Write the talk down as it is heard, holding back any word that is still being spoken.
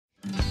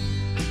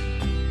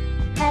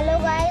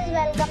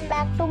welcome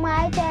back to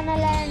my channel,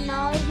 and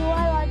now you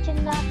are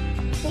watching the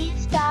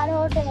 3-star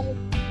hotel.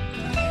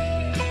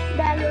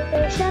 The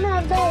location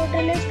of the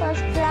hotel is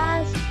first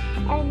class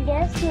and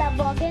guests love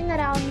walking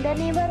around the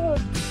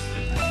neighborhood.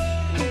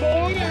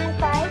 There are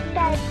 5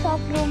 types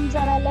of rooms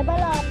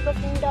available on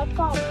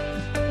booking.com.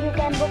 You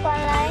can book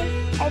online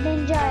and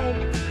enjoy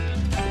it.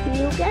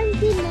 You can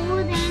see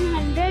more than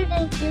 100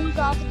 reviews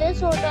of this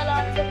hotel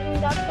on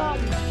booking.com.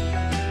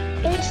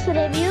 Its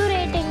review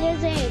rating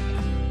is 8.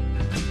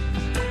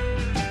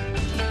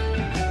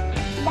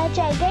 The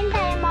check-in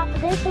time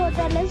of this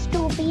hotel is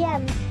 2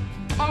 p.m.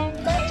 and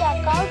the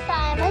check-out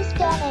time is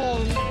 10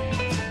 a.m.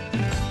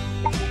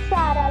 Pets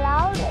are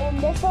allowed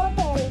in this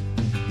hotel.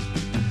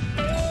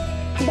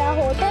 The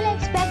hotel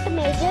accepts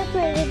major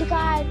credit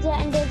cards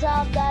and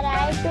reserves the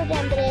right to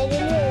temporarily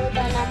hold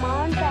an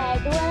amount prior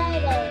to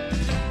arrival.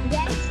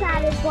 Guests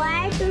are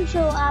required to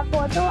show a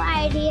photo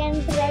ID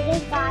and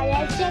credit card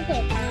at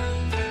check-in.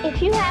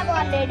 If you have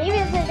already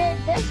visited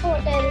this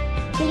hotel,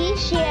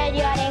 please share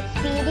your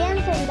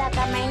experience in the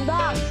comment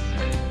box.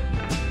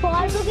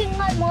 For booking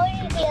or more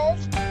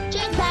details,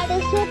 check the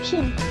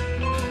description.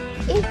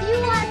 If you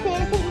are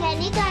facing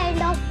any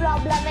kind of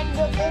problem in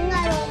booking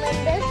a room in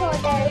this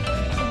hotel,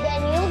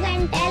 then you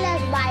can tell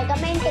us by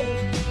commenting.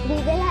 We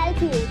will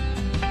help you.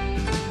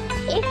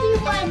 If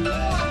you are new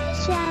on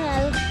this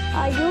channel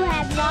or you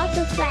have not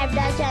subscribed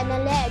our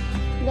channel yet,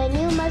 then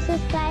you must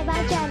subscribe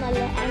our channel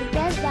and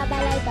press the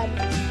bell icon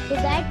so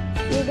that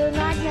you do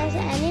not miss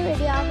any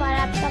video of our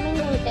upcoming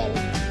hotel.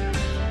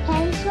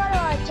 Thanks for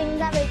watching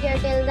the video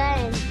till the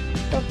end.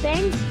 So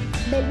friends,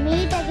 we'll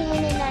meet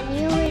again in a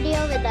new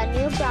video with a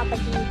new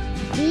property.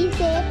 Be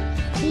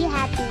safe, be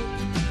happy.